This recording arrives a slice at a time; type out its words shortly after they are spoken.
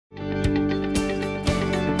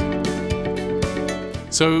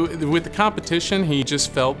So with the competition, he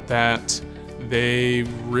just felt that they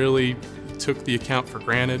really took the account for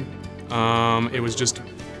granted. It was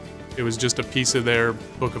just a piece of their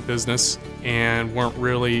book of business and weren't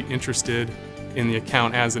really interested in the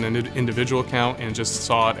account as an individual account and just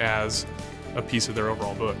saw it as a piece of their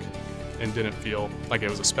overall book and didn't feel like it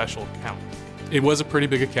was a special account. It was a pretty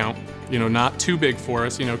big account, not too big for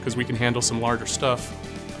us, because we can handle some larger stuff,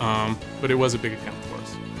 but it was a big account for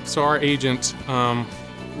us. So our agent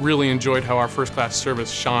really enjoyed how our first-class service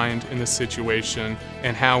shined in this situation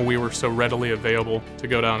and how we were so readily available to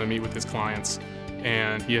go down and meet with his clients.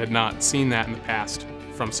 And he had not seen that in the past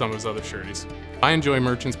from some of his other sureties. I enjoy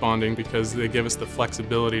merchants bonding because they give us the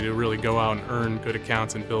flexibility to really go out and earn good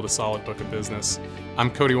accounts and build a solid book of business. I'm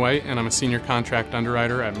Cody White and I'm a senior contract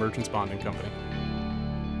underwriter at Merchants Bonding Company.